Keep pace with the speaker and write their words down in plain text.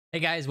Hey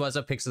guys, what's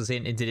up? Pixels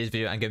here. In today's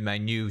video, I'm giving my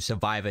new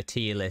survivor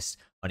tier list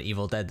on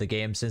Evil Dead the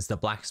game since the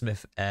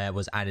blacksmith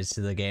was added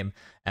to the game.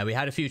 We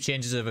had a few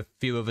changes of a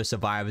few other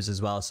survivors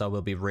as well, so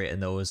we'll be rating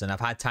those. And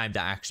I've had time to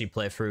actually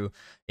play through,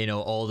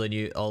 all the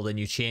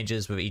new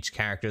changes with each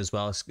character as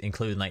well,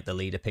 including like the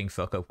leader pink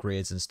fuck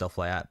upgrades and stuff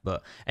like that.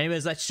 But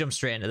anyways, let's jump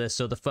straight into this.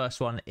 So the first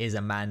one is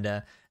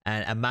Amanda,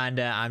 and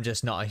Amanda, I'm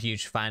just not a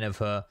huge fan of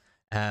her.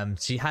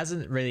 She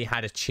hasn't really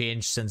had a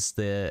change since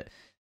the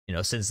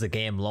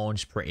game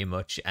launched pretty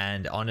much,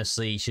 and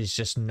honestly she's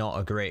just not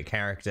a great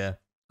character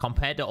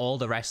compared to all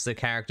the rest of the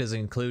characters,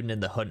 including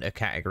in the hunter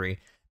category.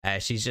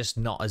 She's just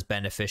not as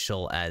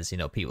beneficial as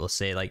people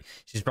say. Like,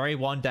 she's very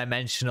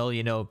one-dimensional.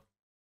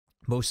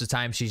 Most of the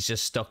time she's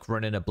just stuck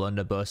running a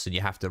blunderbuss, and you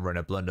have to run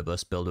a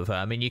blunderbuss build with her.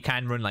 I mean, you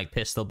can run like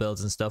pistol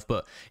builds and stuff,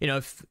 but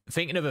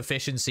thinking of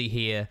efficiency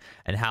here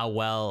and how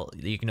well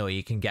you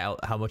can get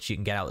out, how much you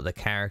can get out of the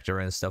character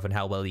and stuff, and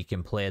how well you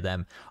can play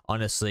them,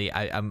 honestly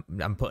I'm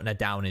putting her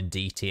down in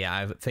D tier.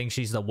 I think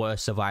she's the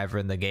worst survivor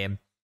in the game.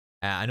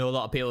 I know a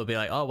lot of people will be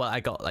like, oh well, I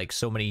got like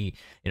so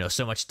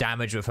much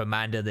damage with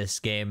Amanda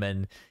this game,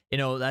 and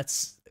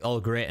that's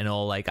all great and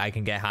all. Like, I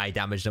can get high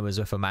damage numbers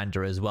with Amanda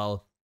as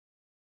well.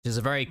 She's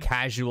a very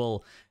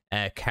casual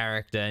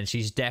character, and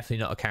she's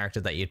definitely not a character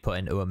that you'd put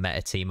into a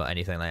meta team or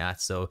anything like that.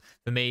 So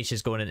for me,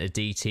 she's going into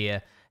D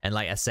tier. And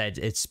like I said,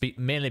 it's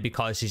mainly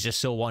because she's just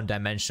so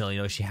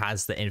one-dimensional. She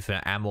has the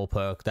infinite ammo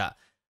perk that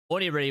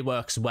only really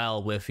works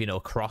well with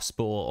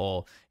crossbow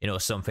or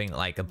something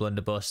like a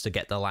blunderbuss to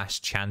get the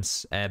last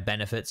chance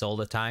benefits all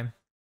the time.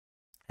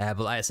 But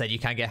like I said, you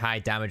can get high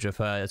damage with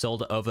her. It's all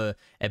the other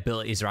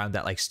abilities around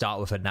that, like start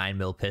with a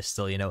 9mm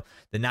pistol. The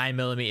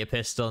 9mm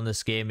pistol in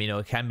this game,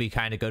 it can be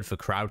kind of good for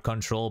crowd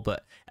control,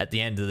 but at the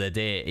end of the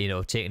day,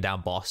 taking down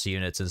boss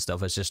units and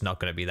stuff is just not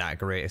going to be that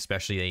great,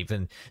 especially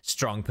even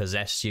strong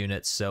possessed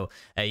units. So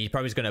you're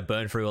probably going to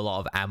burn through a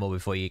lot of ammo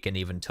before you can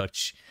even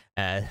touch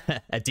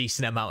a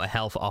decent amount of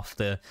health off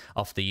the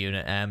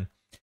unit.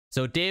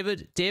 So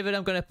David,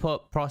 I'm going to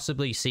put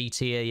possibly C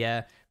tier,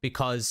 yeah,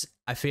 because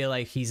I feel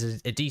like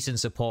he's a decent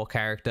support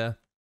character.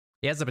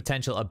 He has the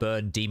potential to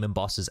burn demon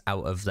bosses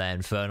out of their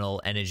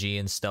infernal energy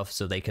and stuff,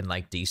 so they can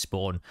like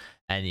despawn,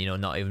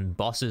 and not even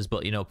bosses,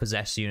 but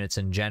possessed units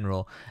in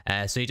general.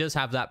 So he does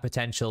have that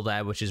potential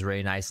there, which is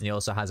really nice, and he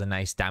also has a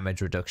nice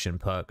damage reduction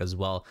perk as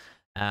well.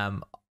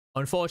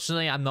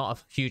 Unfortunately, I'm not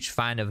a huge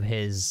fan of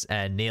his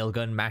nail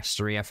gun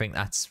mastery. I think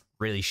that's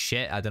really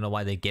shit. I don't know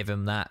why they give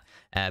him that,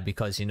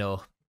 because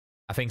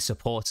I think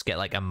supports get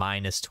like a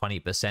minus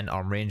 20%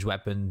 on ranged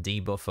weapon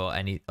debuff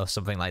or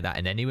something like that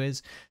in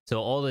anyways.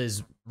 So all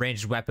his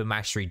ranged weapon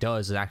mastery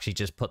does is actually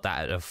just put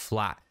that at a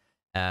flat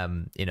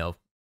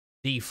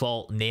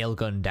default nail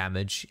gun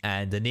damage,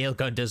 and the nail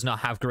gun does not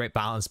have great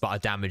balance bar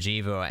damage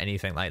either or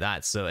anything like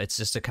that. So it's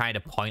just a kind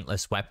of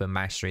pointless weapon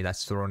mastery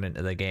that's thrown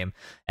into the game,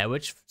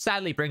 which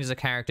sadly brings the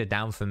character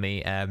down for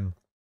me.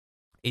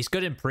 He's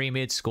good in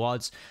pre-made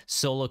squads.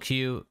 Solo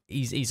queue,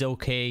 he's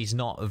okay. He's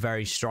not a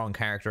very strong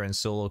character in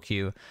solo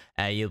queue.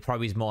 You'll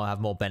probably have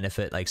more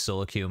benefit like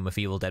solo queue with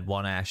Evil Dead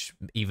 1 Ash,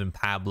 even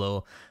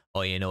Pablo,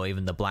 or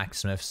even the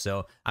blacksmith.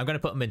 So I'm going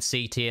to put him in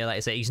C tier. Like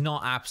I say, he's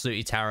not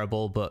absolutely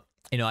terrible, but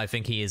I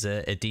think he is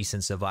a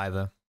decent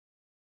survivor.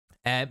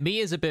 Me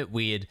is a bit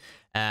weird.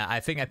 I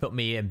think I put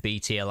me in B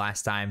tier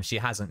last time. She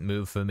hasn't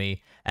moved for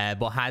me.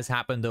 What has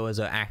happened though is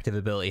her active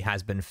ability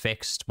has been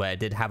fixed, where it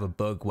did have a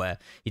bug where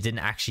you didn't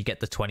actually get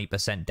the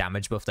 20%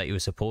 damage buff that you were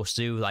supposed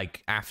to,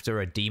 like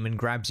after a demon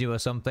grabs you or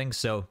something.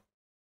 So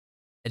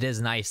it is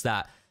nice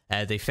that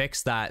they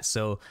fixed that.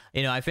 So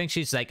I think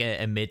she's like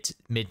a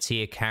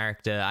mid-tier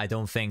character. I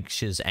don't think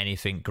she's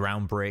anything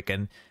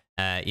groundbreaking.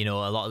 A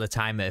lot of the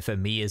time, if a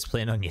me is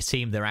playing on your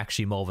team, they're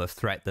actually more of a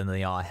threat than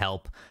they are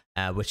help.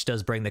 Which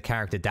does bring the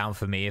character down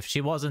for me. If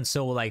she wasn't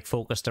so like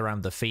focused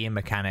around the fear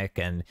mechanic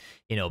and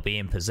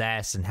being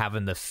possessed and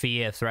having the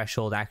fear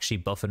threshold actually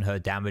buffing her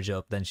damage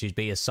up, then she'd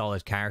be a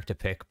solid character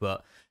pick.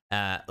 But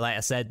like I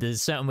said,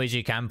 there's certain ways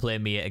you can play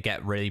me to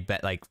get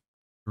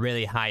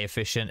really high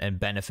efficient and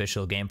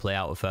beneficial gameplay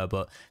out of her.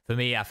 But for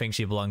me, I think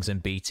she belongs in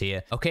B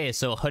tier. Okay,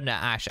 so Hunter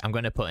Ash, I'm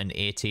going to put in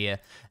A tier.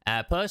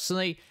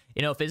 Personally,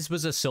 if this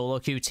was a solo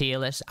queue tier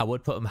list, I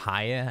would put him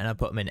higher, and I'd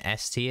put him in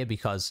S tier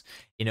because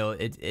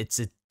it's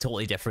a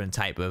totally different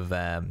type of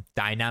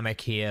dynamic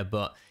here.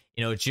 But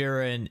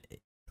during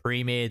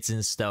pre-mades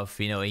and stuff,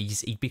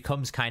 he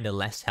becomes kind of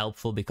less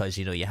helpful because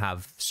you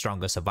have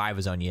stronger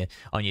survivors on your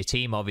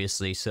team,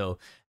 obviously. So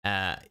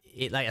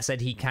like I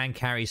said, he can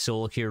carry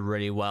solo queue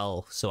really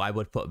well, so I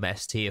would put him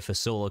S tier for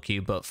solo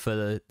queue. But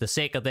for the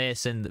sake of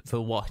this and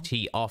for what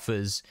he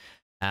offers,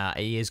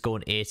 he is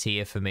going A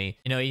tier for me.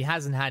 He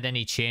hasn't had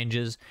any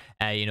changes.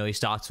 He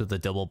starts with the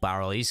double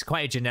barrel. He's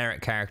quite a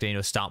generic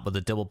character, start with the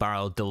double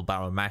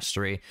barrel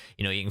mastery.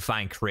 You can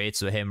find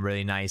crates with him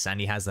really nice, and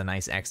he has the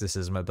nice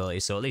exorcism ability.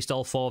 So at least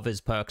all 4 of his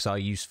perks are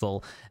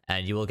useful,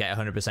 and you will get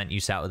 100%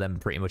 use out of them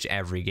pretty much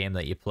every game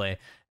that you play.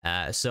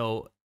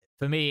 So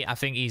for me, I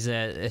think he's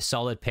a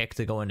solid pick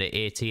to go into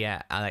A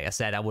tier. Like I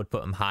said, I would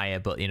put him higher,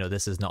 but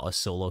this is not a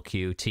solo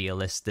queue tier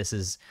list. This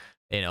is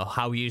you know,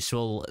 how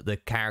useful the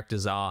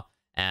characters are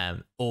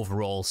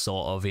overall,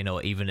 sort of, you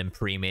know, even in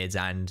pre-mades,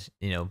 and,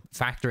 you know,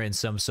 factor in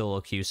some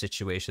solo queue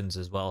situations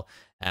as well.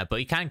 But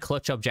he can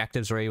clutch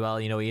objectives very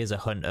well. You know, he is a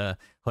hunter.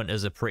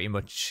 Hunters are pretty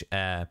much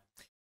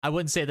I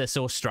wouldn't say they're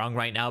so strong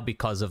right now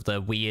because of the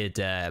weird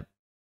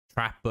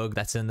trap bug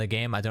that's in the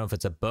game. I don't know if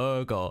it's a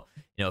bug or,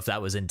 you know, if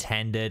that was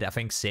intended. I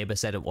think Saber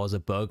said it was a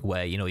bug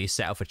where, you know, you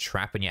set off a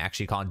trap and you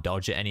actually can't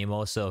dodge it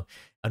anymore. So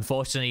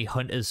unfortunately,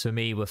 hunters for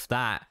me with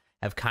that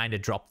have kind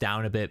of dropped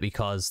down a bit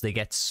because they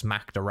get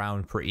smacked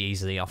around pretty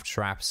easily off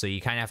traps. So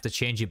you kind of have to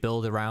change your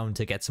build around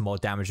to get some more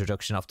damage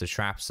reduction off the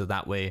traps, so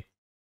that way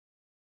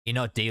you're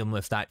not dealing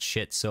with that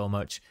shit so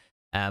much.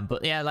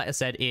 But yeah, like I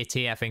said, A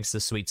tier I think is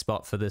the sweet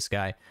spot for this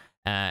guy.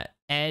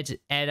 Ed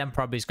I'm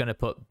probably just going to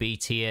put B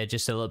tier,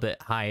 just a little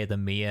bit higher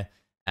than Mia.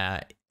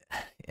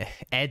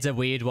 Ed's a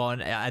weird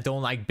one. I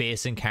don't like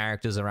basing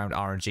characters around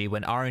RNG.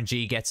 When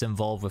RNG gets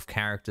involved with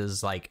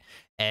characters like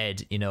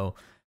Ed, you know,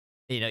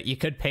 you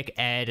could pick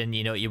Ed and,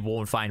 you know, you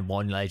won't find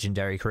one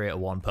legendary crate or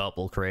one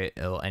purple crate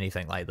or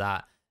anything like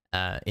that.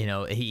 You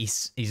know,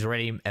 he's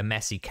really a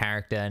messy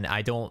character, and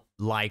I don't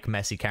like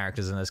messy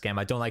characters in this game.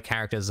 I don't like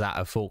characters that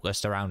are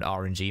focused around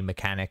RNG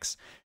mechanics.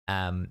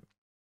 I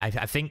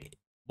think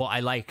what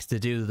I like to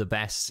do the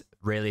best,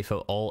 really, for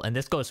all, and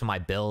this goes for my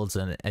builds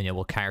and you know,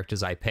 what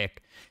characters I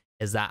pick,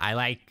 is that I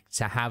like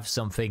to have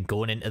something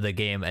going into the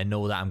game and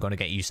know that I'm going to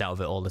get use out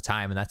of it all the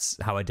time, and that's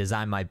how I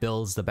design my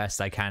builds the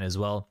best I can as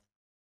well.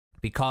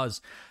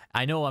 Because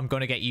I know I'm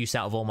going to get use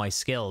out of all my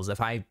skills.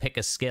 If I pick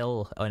a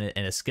skill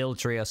in a skill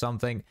tree or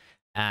something,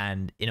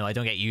 and, you know, I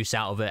don't get use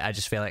out of it, I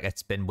just feel like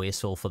it's been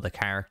wasteful for the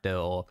character,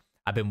 or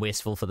I've been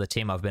wasteful for the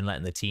team. I've been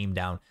letting the team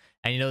down.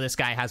 And, you know, this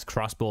guy has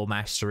crossbow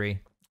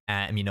mastery.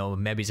 You know,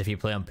 maybe if you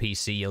play on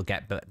PC, you'll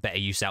get better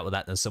use out of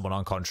that than someone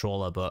on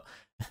controller. But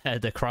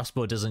the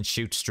crossbow doesn't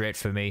shoot straight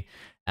for me.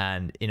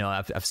 And, you know,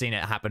 I've seen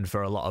it happen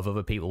for a lot of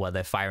other people where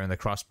they're firing the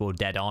crossbow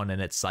dead on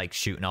and it's like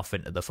shooting off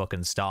into the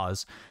fucking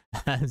stars.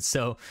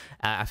 So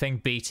I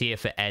think B tier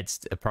for Ed's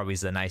probably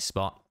is a nice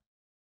spot.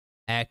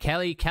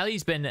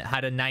 Kelly's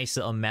had a nice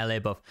little melee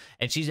buff,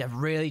 and she's a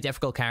really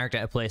difficult character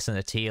to place in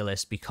a tier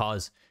list,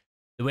 because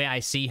the way I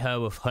see her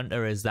with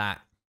Hunter is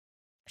that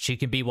she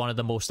can be one of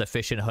the most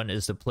efficient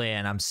hunters to play,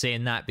 and I'm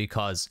saying that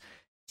because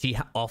she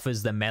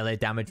offers the melee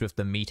damage with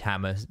the meat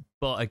hammer.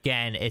 But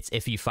again, it's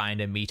if you find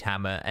a meat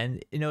hammer,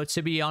 and, you know,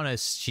 to be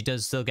honest, she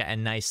does still get a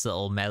nice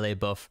little melee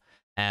buff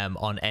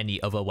on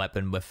any other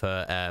weapon with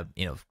her,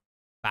 you know,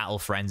 Battle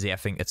Frenzy, I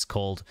think it's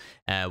called,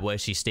 where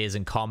she stays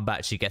in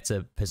combat, she gets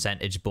a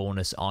percentage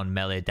bonus on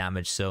melee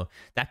damage. So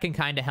that can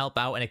kind of help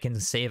out, and it can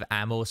save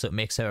ammo, so it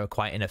makes her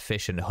quite an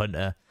efficient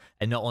hunter.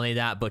 And not only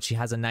that, but she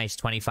has a nice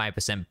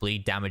 25%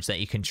 bleed damage that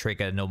you can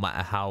trigger no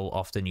matter how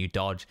often you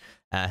dodge.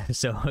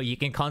 So you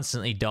can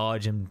constantly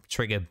dodge and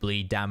trigger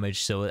bleed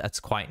damage, so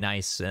that's quite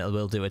nice. It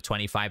will do a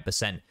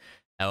 25%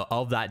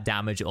 of that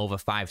damage over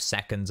 5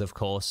 seconds, of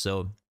course.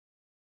 So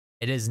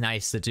it is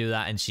nice to do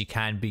that, and she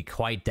can be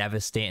quite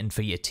devastating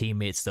for your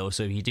teammates, though.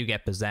 So if you do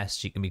get possessed,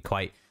 she can be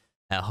quite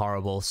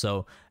horrible.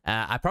 So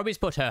I probably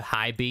put her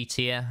high B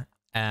tier.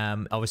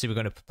 Obviously, we're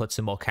going to put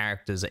some more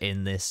characters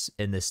in this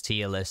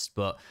tier list,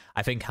 but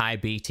I think high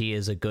B tier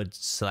is a good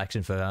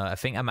selection for her. I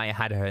think I might have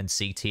had her in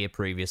C tier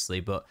previously,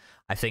 but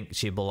I think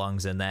she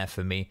belongs in there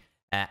for me.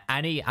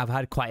 Annie, I've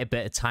had quite a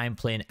bit of time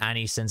playing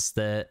Annie since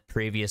the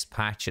previous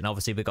patch, and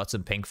obviously we got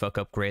some pink fuck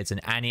upgrades,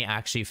 and Annie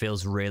actually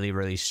feels really,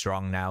 really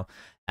strong now.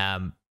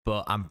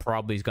 But I'm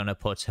probably going to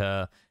put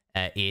her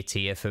A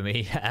tier for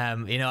me.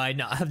 You know,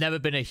 I've never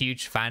been a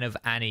huge fan of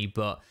Annie,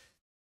 but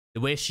the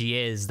way she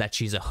is, that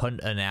she's a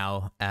hunter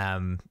now,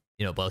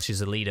 you know, well,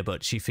 she's a leader,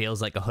 but she feels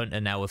like a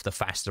hunter now with the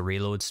faster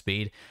reload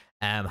speed.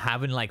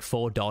 Having like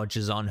 4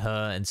 dodges on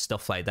her and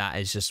stuff like that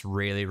is just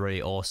really,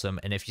 really awesome.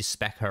 And if you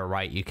spec her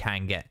right, you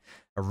can get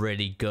a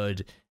really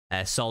good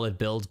solid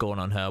build going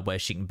on her, where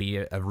she can be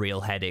a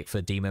real headache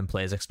for demon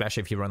players,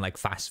 especially if you run like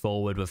fast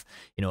forward with,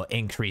 you know,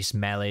 increased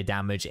melee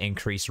damage,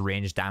 increased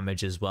range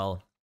damage as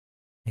well.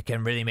 It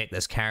can really make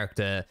this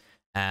character,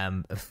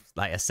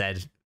 like I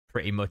said,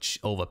 pretty much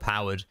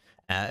overpowered,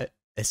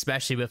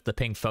 especially with the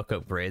pink fuck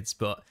upgrades.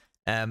 But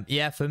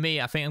yeah, for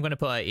me, I think I'm going to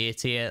put her A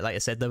tier, like I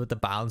said, with the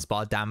balance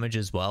bar damage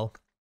as well,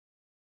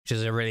 which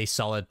is a really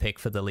solid pick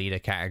for the leader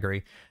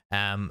category.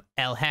 El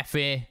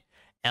Jefe,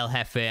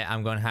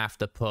 I'm going to have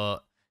to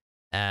put,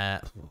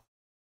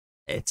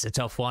 it's a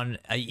tough one.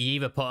 You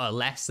either put her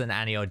less than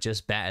Annie or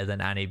just better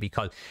than Annie,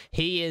 because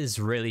he is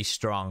really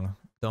strong.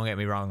 Don't get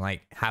me wrong,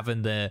 like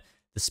having the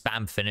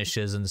spam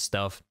finishes and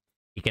stuff,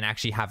 he can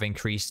actually have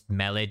increased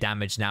melee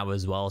damage now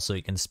as well, so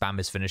he can spam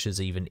his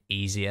finishes even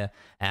easier.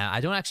 I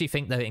don't actually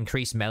think the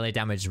increased melee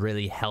damage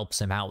really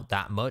helps him out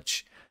that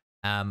much,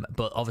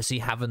 but obviously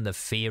having the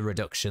fear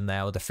reduction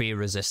there, or the fear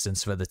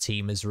resistance for the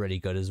team, is really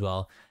good as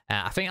well.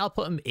 I think I'll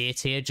put him A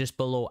tier, just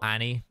below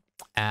Annie.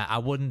 I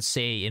wouldn't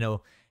say, you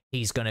know,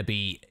 he's going to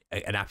be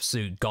an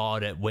absolute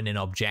god at winning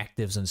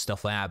objectives and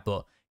stuff like that,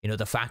 but, you know,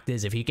 the fact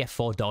is, if you get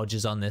 4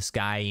 dodges on this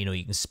guy, you know,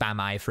 you can spam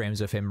iframes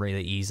with him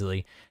really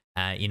easily.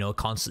 you know,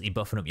 constantly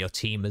buffing up your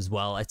team as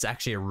well. It's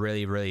actually a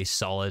really, really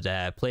solid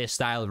play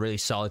style, really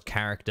solid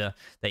character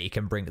that you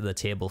can bring to the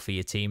table for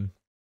your team.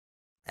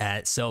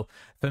 So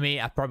for me,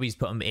 I probably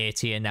put him A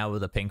tier now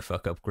with the pink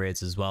fuck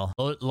upgrades as well.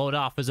 Lord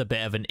Arthur's a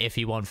bit of an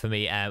iffy one for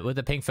me. With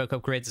the pink fuck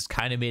upgrades, it's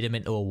kind of made him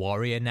into a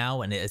warrior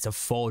now, and it's a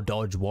 4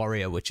 dodge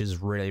warrior, which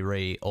is really,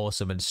 really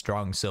awesome and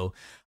strong. So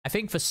I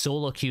think for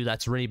solo queue,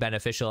 that's really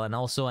beneficial, and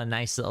also a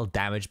nice little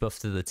damage buff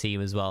to the team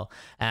as well.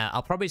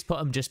 I'll probably put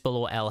him just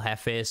below El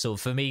Jefe. So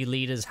for me,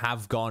 leaders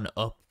have gone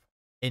up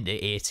into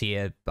A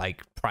tier,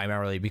 like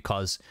primarily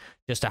because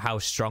just to how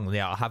strong they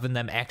are, having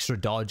them extra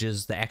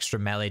dodges, the extra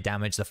melee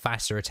damage, the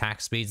faster attack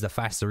speeds, the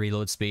faster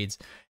reload speeds,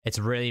 it's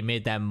really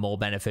made them more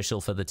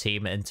beneficial for the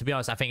team. And to be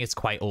honest, I think it's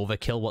quite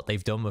overkill what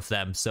they've done with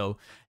them. So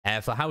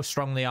for how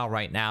strong they are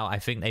right now, I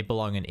think they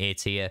belong in A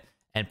tier,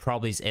 and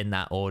probably's in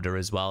that order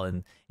as well.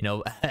 And you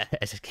know,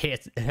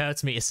 it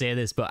hurts me to say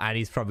this, but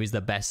Annie's probably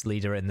the best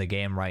leader in the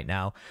game right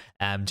now,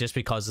 just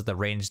because of the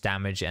range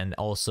damage, and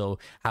also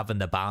having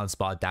the balance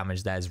bar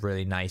damage there is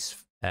really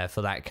nice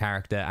for that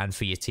character and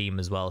for your team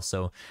as well.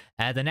 So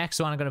the next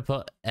one I'm going to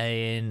put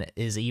in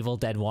is Evil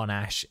Dead 1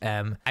 Ash.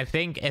 I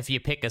think if you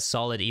pick a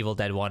solid Evil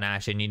Dead 1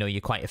 Ash, and you know, you're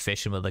quite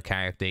efficient with the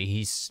character,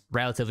 he's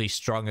relatively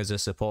strong as a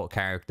support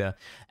character.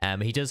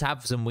 He does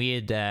have some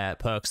weird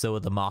perks though,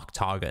 with the mark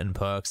target and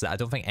perks that I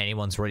don't think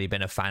anyone's really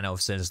been a fan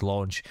of since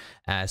launch.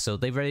 So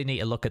they really need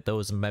to look at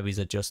those and maybe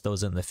adjust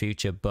those in the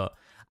future. But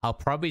I'll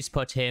probably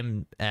put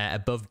him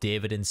above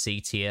David in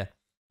C tier.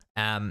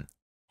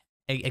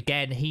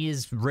 Again, he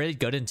is really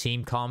good in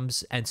team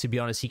comms, and to be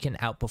honest, he can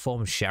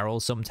outperform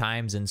Cheryl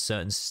sometimes in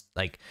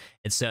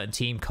certain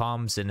team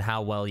comms and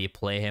how well you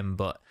play him.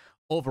 But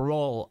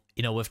overall,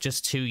 you know, with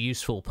just 2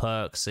 useful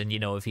perks, and you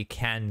know, if you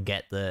can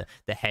get the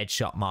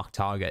headshot mark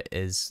target,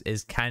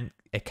 it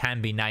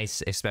can be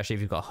nice, especially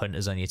if you've got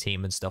hunters on your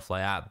team and stuff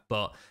like that.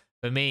 But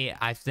for me,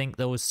 I think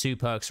those 2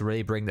 perks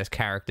really bring this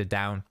character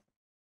down.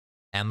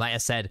 And like I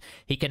said,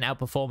 he can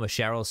outperform a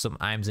Cheryl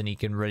sometimes, and he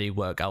can really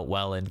work out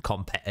well in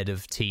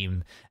competitive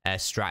team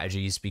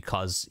strategies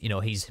because, you know,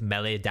 he's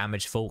melee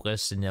damage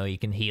focused, and, you know, you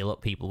can heal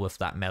up people with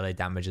that melee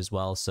damage as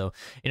well. So,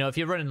 you know, if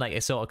you're running like a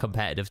sort of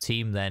competitive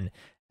team, then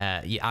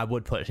yeah, I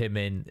would put him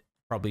in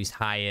probably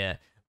higher.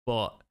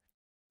 But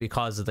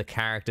because of the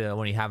character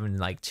only having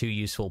like 2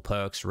 useful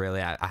perks,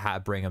 really, I had to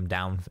bring him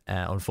down,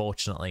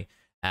 unfortunately.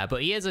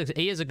 But he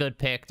is a good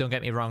pick. Don't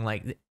get me wrong.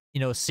 Like, you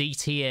know, C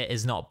tier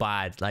is not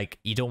bad. Like,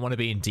 you don't want to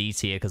be in D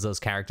tier because those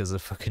characters are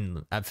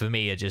fucking, for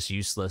me, are just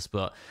useless.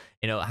 But,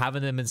 you know,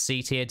 having them in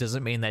C tier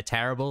doesn't mean they're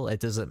terrible.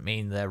 It doesn't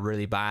mean they're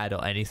really bad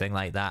or anything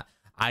like that.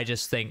 I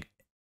just think,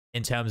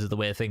 in terms of the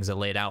way things are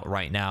laid out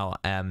right now,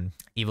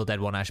 Evil Dead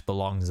 1 Ash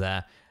belongs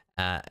there,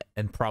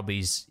 and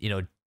probably's, you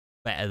know,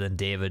 better than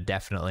David,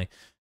 definitely.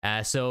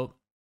 So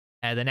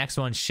the next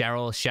one's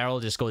Cheryl.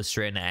 Cheryl just goes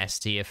straight into S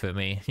tier for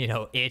me. You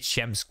know, 8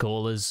 Shem's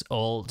Colas,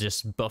 all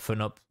just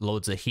buffing up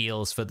loads of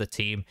heals for the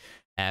team.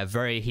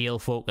 Very heal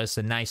focused,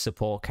 a nice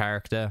support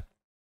character.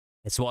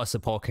 It's what a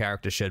support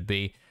character should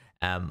be.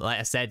 Like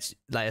I said,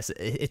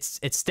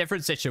 it's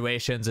different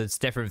situations, it's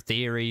different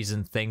theories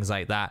and things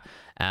like that.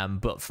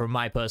 But from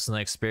my personal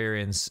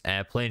experience,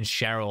 playing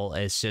Cheryl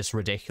is just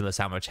ridiculous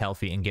how much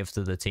health you can give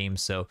to the team.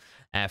 So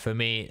for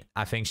me,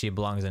 I think she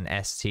belongs in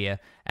S tier,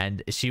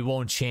 and she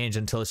won't change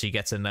until she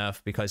gets a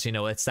nerf, because, you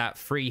know, it's that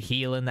free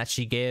healing that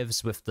she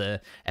gives with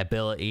the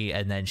ability,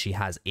 and then she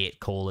has 8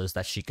 colas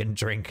that she can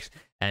drink,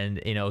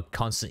 and, you know,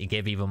 constantly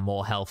give even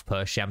more health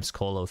per Shem's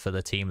Cola for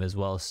the team as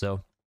well.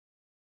 So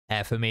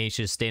for me,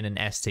 she's staying in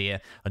S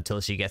tier until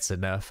she gets a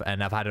nerf,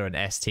 and I've had her in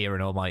S tier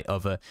in all my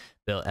other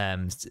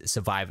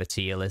Survivor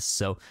tier lists.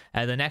 So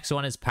the next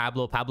one is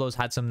Pablo. Pablo's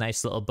had some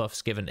nice little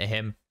buffs given to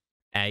him.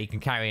 You can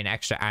carry an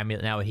extra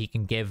amulet now. He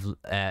can give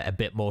a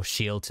bit more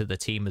shield to the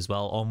team as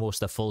well,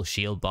 almost a full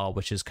shield bar,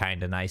 which is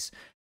kind of nice.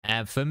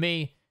 For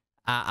me,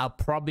 I'll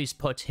probably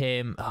put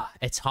him...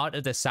 it's hard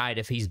to decide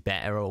if he's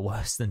better or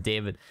worse than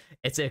David.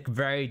 It's a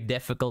very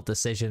difficult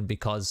decision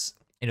because,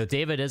 you know,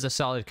 David is a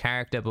solid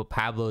character, but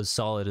Pablo is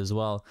solid as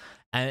well.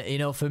 And, you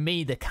know, for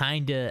me, they're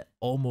kind of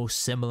almost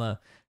similar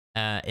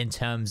in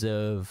terms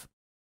of,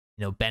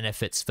 you know,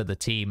 benefits for the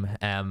team.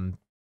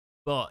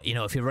 But, you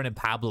know, if you're running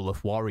Pablo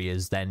with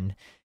warriors, then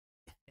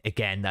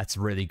again, that's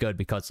really good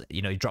because,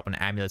 you know, you're dropping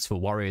amulets for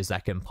warriors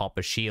that can pop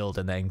a shield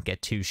and then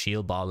get 2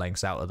 shield bar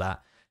lengths out of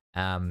that.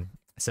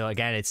 So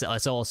again, it's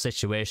all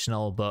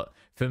situational, but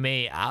for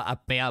me, I'll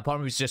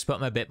probably just put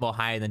him a bit more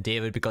higher than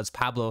David because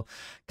Pablo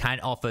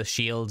can offer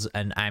shields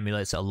and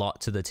amulets a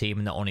lot to the team,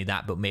 and not only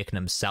that, but making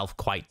himself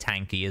quite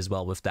tanky as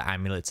well with the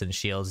amulets and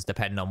shields,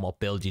 depending on what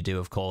build you do,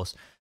 of course.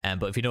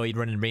 But if you know you're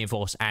running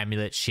reinforced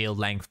amulets, shield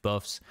length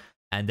buffs,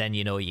 and then,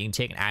 you know, you can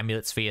take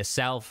amulets for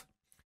yourself,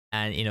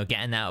 And, you know,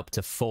 getting that up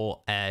to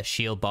 4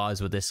 shield bars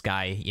with this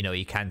guy, you know,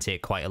 you can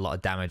take quite a lot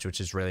of damage,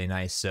 which is really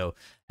nice. So,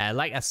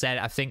 like I said,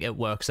 I think it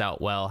works out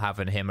well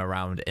having him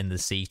around in the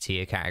C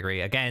tier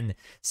category. Again,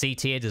 C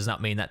tier does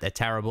not mean that they're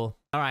terrible.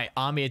 All right,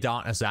 Army of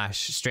Darkness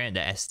Ash, straight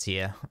into S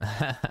tier.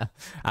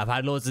 I've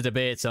had loads of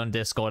debates on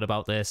Discord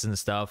about this and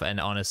stuff, and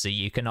honestly,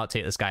 you cannot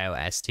take this guy out of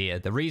S tier.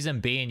 The reason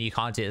being you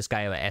can't take this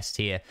guy out of S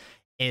tier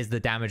is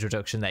the damage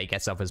reduction that he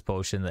gets off his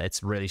potion.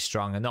 It's really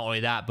strong. And not only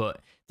that,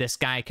 but this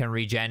guy can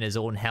regen his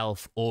own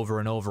health over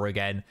and over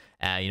again.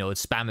 You know,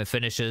 spamming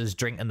finishes,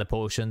 drinking the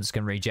potions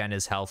can regen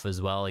his health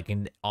as well. It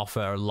can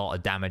offer a lot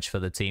of damage for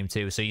the team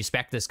too. So you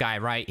spec this guy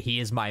right. He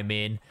is my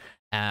main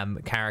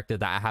character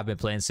that I have been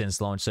playing since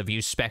launch. So if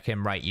you spec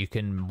him right, you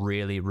can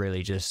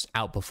really just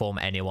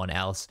outperform anyone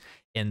else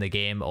in the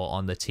game or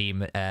on the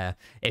team.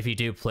 If you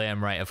do play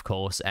him right, of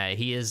course.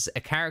 He is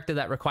a character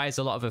that requires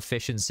a lot of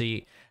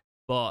efficiency.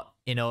 But,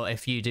 you know,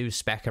 if you do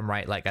spec him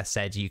right, like I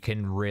said, you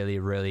can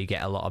really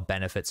get a lot of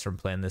benefits from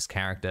playing this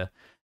character.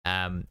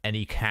 And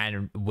he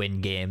can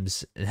win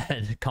games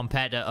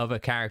compared to other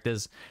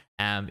characters.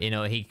 You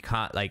know, he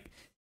can't, like,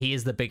 he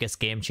is the biggest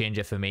game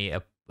changer for me,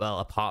 well,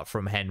 apart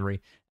from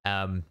Henry.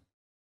 The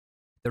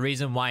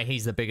reason why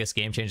he's the biggest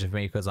game changer for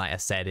me, because like I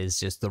said, is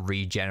just the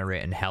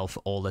regenerating health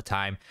all the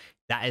time.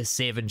 That is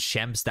saving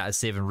shemps, that is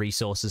saving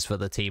resources for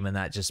the team, and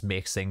that just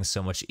makes things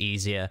so much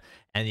easier.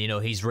 And, you know,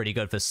 he's really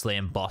good for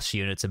slaying boss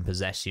units and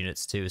possessed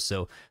units too.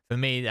 So for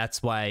me,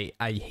 that's why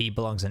he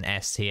belongs in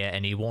S tier,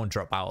 and he won't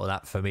drop out of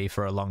that for me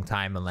for a long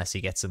time unless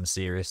he gets some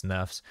serious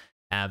nerfs.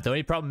 The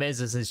only problem is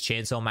his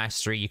chainsaw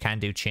mastery. You can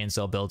do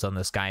chainsaw builds on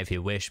this guy if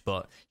you wish,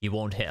 but you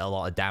won't hit a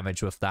lot of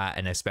damage with that,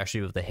 and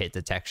especially with the hit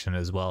detection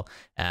as well.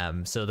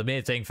 So the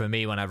main thing for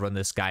me when I run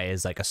this guy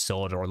is like a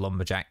sword or a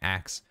lumberjack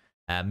axe.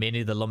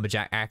 Mainly the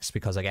lumberjack axe,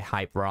 because I get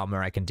hyper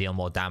armor. I can deal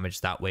more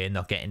damage that way and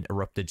not get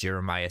interrupted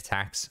during my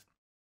attacks.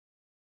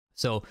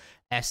 So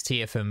S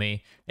tier for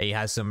me. He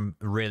has some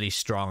really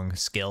strong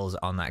skills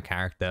on that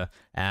character.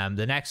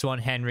 The next one,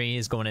 Henry,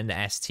 is going into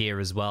S tier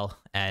as well.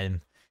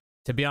 And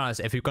to be honest,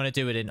 if you're going to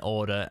do it in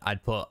order,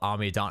 I'd put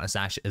Army of Darkness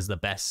Ash as the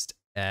best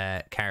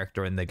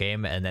character in the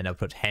game, and then I'll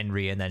put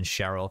Henry and then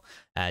Cheryl,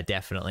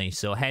 definitely.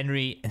 So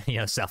Henry, you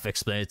know,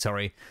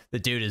 self-explanatory. The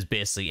dude is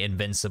basically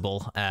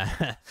invincible.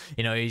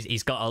 You know,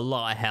 he's got a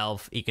lot of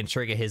health. He can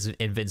trigger his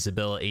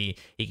invincibility.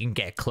 He can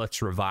get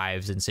clutch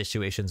revives in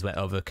situations where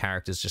other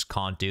characters just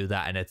can't do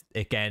that. And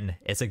again,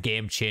 it's a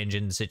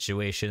game-changing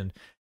situation.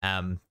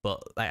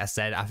 But like I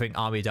said, I think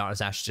Army of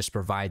Darkness Ash just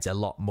provides a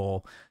lot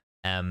more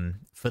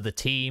for the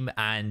team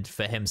and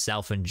for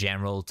himself in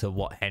general to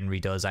what Henry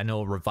does. I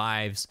know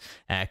revives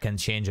can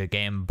change a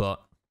game,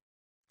 but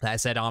like I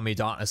said, Army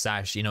Darkness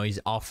Ash, you know, he's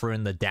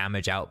offering the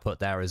damage output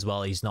there as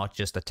well. He's not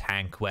just a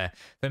tank, where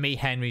for me,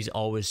 Henry's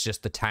always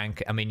just a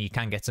tank. I mean, you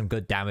can get some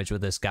good damage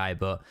with this guy,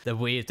 but the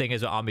weird thing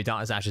is with Army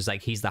Darkness Ash is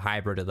like he's the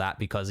hybrid of that,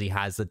 because he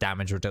has the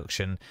damage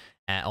reduction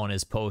on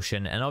his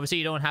potion. And obviously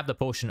you don't have the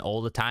potion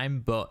all the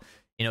time, but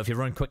you know, if you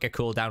run quicker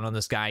cooldown on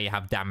this guy, you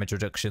have damage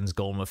reductions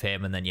going with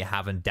him, and then you're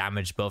having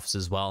damage buffs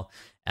as well.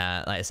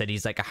 Like I said,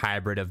 he's like a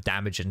hybrid of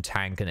damage and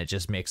tank, and it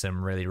just makes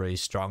him really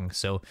strong.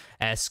 So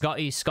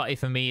Scotty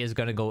for me is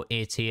going to go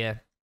A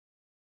tier.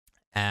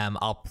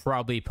 I'll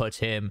probably put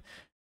him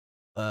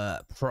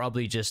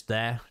probably just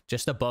there,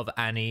 just above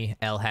Annie,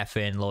 El Jefe,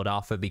 and Lord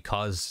Arthur,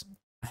 because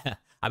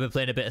I've been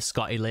playing a bit of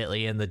Scotty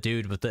lately, and the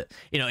dude with the,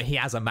 you know, he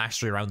has a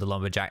mastery around the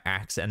lumberjack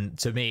axe, and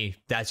to me,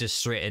 that's just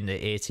straight into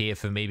A tier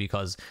for me,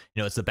 because,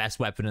 you know, it's the best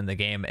weapon in the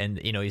game, and,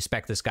 you know, you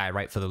spec this guy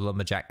right for the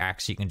lumberjack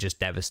axe, you can just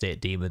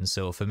devastate demons.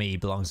 So for me, he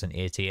belongs in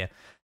A tier.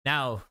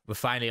 Now, we're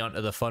finally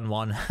onto the fun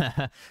one.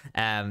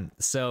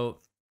 So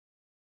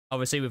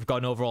obviously we've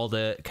gone over all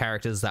the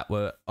characters that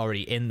were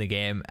already in the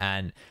game,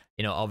 and,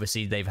 you know,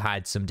 obviously they've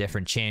had some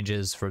different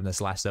changes from this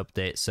last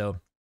update. So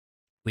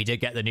we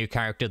did get the new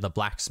character, the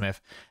Blacksmith.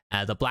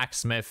 The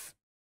Blacksmith,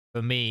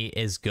 for me,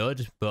 is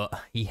good, but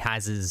he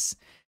has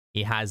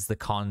the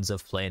cons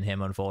of playing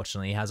him,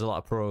 unfortunately. He has a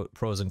lot of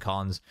pros and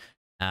cons.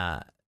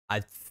 I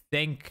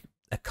think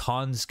the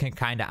cons can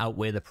kind of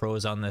outweigh the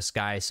pros on this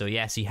guy. So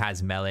yes, he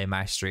has melee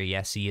mastery.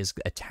 Yes, he is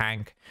a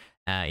tank.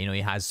 You know,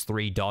 he has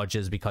 3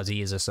 dodges because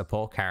he is a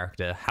support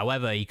character.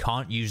 However, he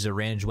can't use a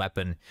ranged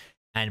weapon.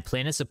 And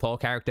playing a support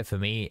character, for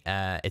me,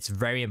 it's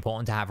very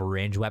important to have a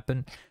ranged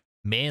weapon.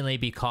 Mainly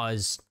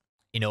because,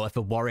 you know, if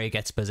a warrior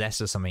gets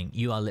possessed or something,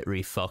 you are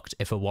literally fucked.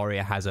 If a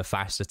warrior has a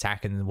fast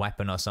attacking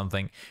weapon or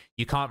something,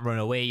 you can't run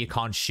away, you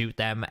can't shoot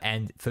them.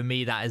 And for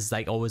me, that is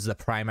like always the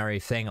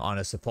primary thing on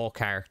a support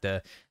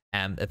character.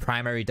 The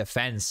primary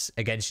defense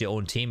against your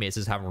own teammates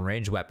is having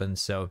ranged weapons.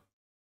 So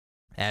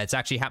it's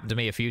actually happened to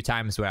me a few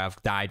times where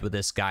I've died with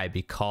this guy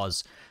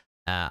because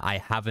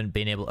I haven't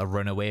been able to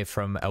run away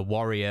from a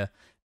warrior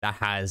that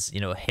has, you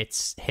know,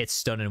 hits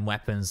stunning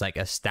weapons like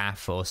a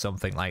staff or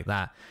something like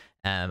that.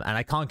 And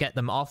I can't get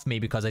them off me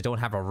because I don't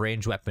have a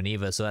ranged weapon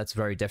either, so that's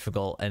very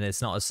difficult, and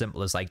it's not as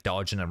simple as like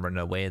dodging and running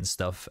away and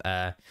stuff.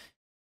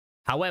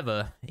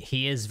 However,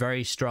 he is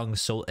very strong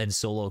in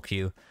solo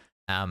queue.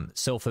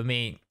 So for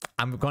me,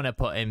 I'm gonna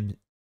put him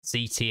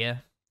C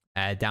tier.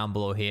 down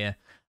below here.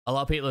 A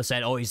lot of people have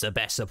said, oh, he's the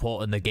best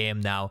support in the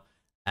game now.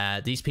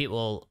 These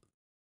people,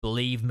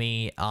 believe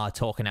me, are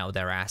talking out of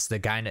their ass. They're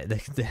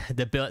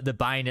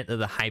buying into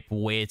the hype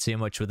way too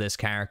much with this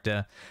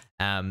character.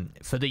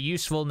 For the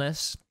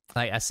usefulness,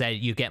 like I said,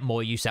 you get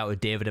more use out of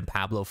David and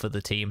Pablo for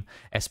the team,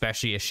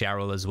 especially a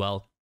Cheryl as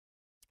well.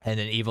 And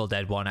an Evil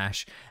Dead 1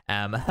 Ash.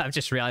 I've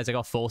just realized I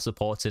got 4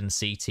 supports in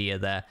C tier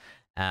there.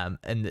 And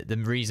the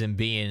reason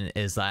being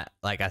is that,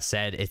 like I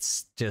said,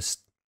 it's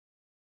just,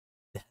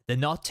 they're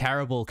not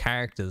terrible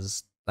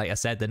characters. Like I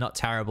said, they're not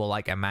terrible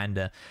like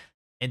Amanda.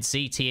 In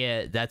C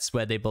tier, that's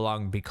where they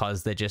belong,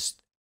 because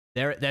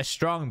they're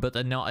strong, but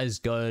they're not as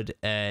good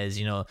as,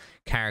 you know,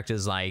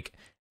 characters like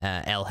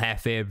El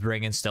Jefe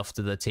bringing stuff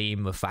to the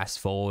team with fast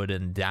forward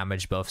and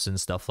damage buffs and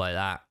stuff like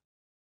that.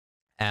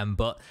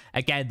 But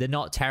again, they're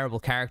not terrible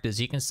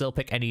characters. You can still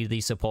pick any of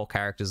these support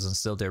characters and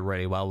still do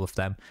really well with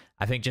them.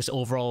 I think just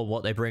overall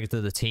what they bring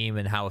to the team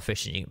and how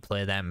efficient you can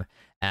play them.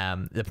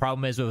 The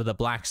problem is with the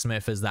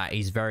Blacksmith is that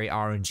he's very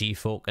RNG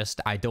focused.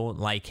 I don't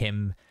like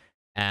him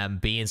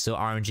being so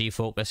RNG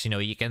focused. You know,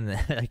 you can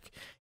like,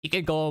 you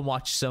can go and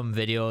watch some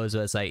videos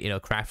where it's like, you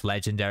know, craft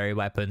legendary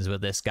weapons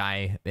with this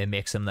guy. It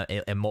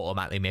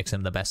automatically makes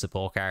him the best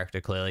support character,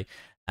 clearly.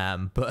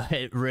 But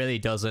it really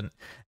doesn't.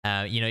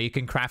 You know, you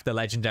can craft a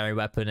legendary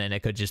weapon and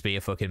it could just be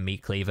a fucking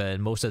meat cleaver,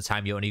 and most of the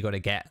time you only got to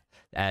get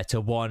to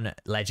 1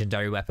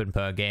 legendary weapon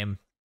per game,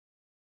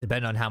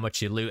 depending on how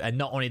much you loot. And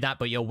not only that,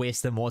 but you're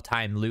wasting more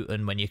time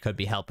looting when you could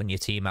be helping your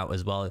team out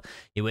as well.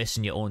 You're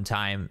wasting your own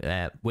time,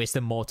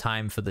 wasting more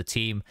time for the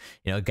team,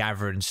 you know,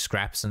 gathering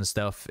scraps and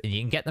stuff. And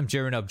you can get them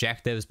during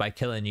objectives by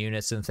killing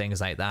units and things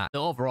like that.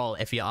 So overall,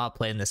 if you are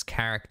playing this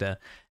character,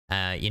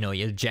 you know,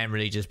 you'll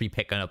generally just be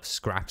picking up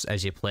scraps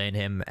as you're playing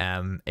him.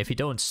 If you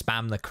don't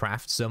spam the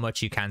craft so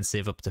much, you can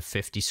save up to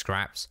 50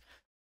 scraps.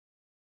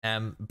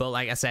 But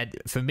like I said,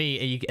 for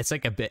me, it's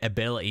like a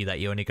ability that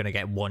you're only going to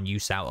get 1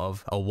 use out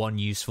of, or 1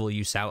 useful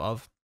use out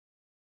of.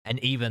 And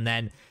even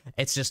then,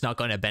 it's just not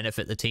going to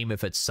benefit the team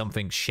if it's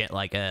something shit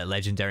like a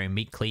legendary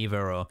meat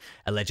cleaver or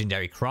a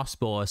legendary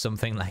crossbow or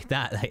something like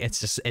that. Like,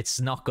 it's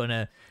not going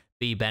to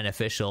be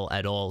beneficial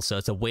at all. So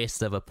it's a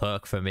waste of a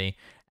perk for me.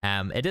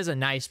 It is a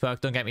nice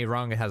perk, don't get me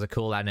wrong, it has a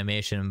cool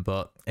animation,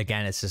 but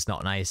again, it's just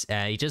not nice.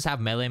 You just have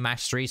melee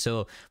mastery,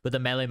 so with the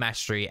melee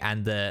mastery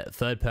and the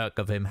 3rd perk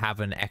of him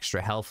having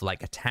extra health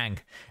like a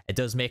tank, it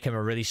does make him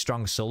a really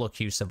strong solo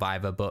queue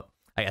survivor. But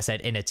like I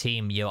said, in a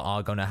team, you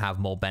are going to have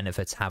more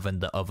benefits having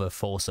the other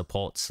 4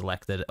 supports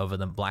selected other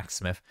than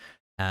Blacksmith.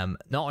 Not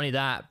only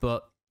that,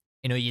 but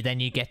you know, you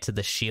get to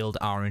the shield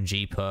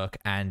RNG perk,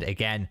 and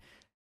again,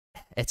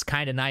 it's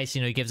kind of nice.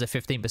 You know, it gives a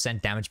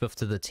 15% damage buff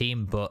to the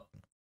team, but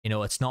you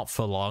know, it's not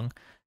for long,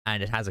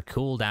 and it has a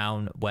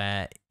cooldown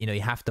where, you know, you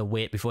have to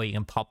wait before you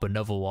can pop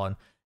another one,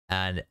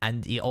 and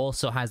he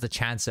also has the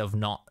chance of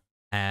not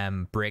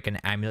breaking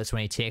amulets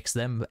when he takes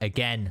them.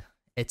 Again,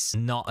 it's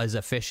not as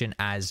efficient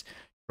as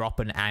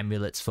dropping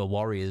amulets for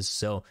warriors.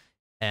 So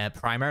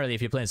primarily,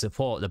 if you're playing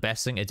support, the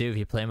best thing to do if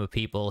you're playing with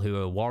people who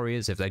are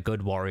warriors, if they're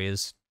good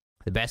warriors,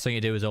 the best thing to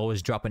do is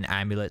always dropping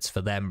amulets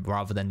for them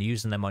rather than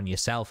using them on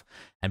yourself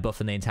and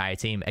buffing the entire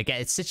team.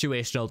 Again, it's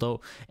situational though.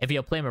 If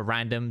you're playing with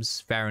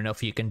randoms, fair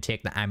enough, you can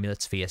take the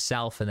amulets for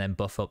yourself and then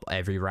buff up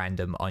every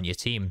random on your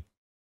team.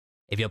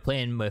 If you're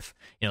playing with,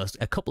 you know,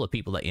 a couple of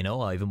people that you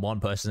know, or even 1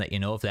 person that you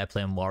know, if they're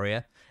playing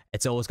warrior,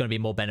 it's always going to be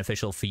more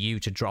beneficial for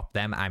you to drop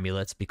them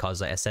amulets,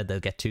 because like I said,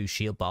 they'll get 2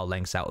 shield bar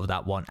lengths out of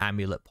that 1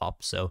 amulet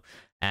pop. So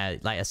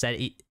like I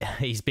said,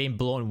 he's been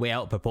blown way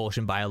out of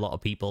proportion by a lot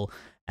of people,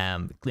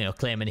 you know,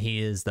 claiming he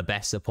is the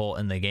best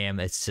support in the game.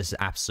 It's just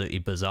absolutely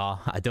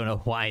bizarre. I don't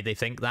know why they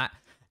think that.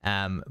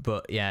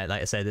 But yeah,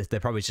 like I said, they're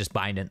probably just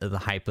buying into the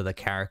hype of the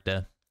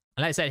character.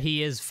 And like I said,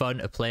 he is fun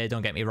to play,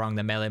 don't get me wrong.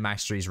 The melee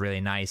mastery is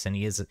really nice, and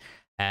he is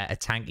a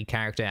tanky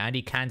character, and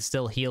he can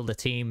still heal the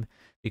team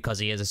because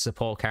he is a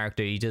support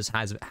character. He does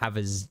have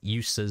his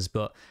uses,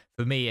 but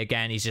for me,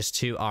 again, he's just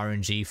too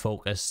RNG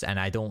focused, and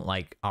I don't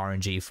like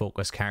RNG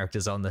focused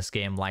characters on this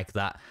game like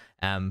that.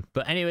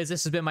 But anyways,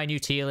 this has been my new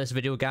tier list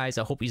video, guys.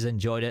 I hope you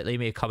enjoyed it. Leave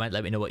me a comment,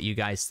 let me know what you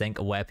guys think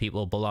of where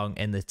people belong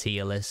in the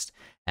tier list.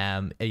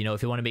 You know,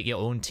 if you want to make your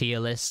own tier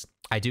list,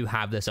 I do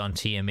have this on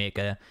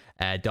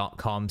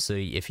tiermaker.com. So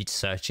if you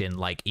search in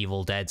like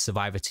Evil Dead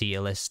Survivor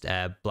tier list,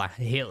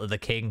 Hail to the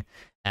King,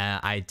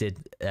 I did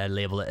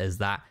label it as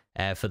that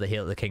for the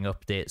Hail to the King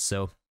update.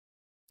 So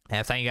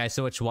thank you guys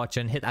so much for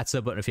watching. Hit that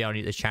sub button if you're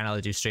new to the channel. I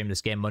do stream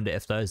this game Monday to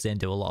Thursday and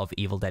do a lot of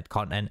Evil Dead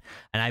content.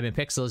 And I've been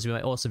Pixels, you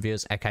my awesome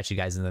viewers. I'll catch you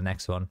guys in the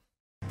next one.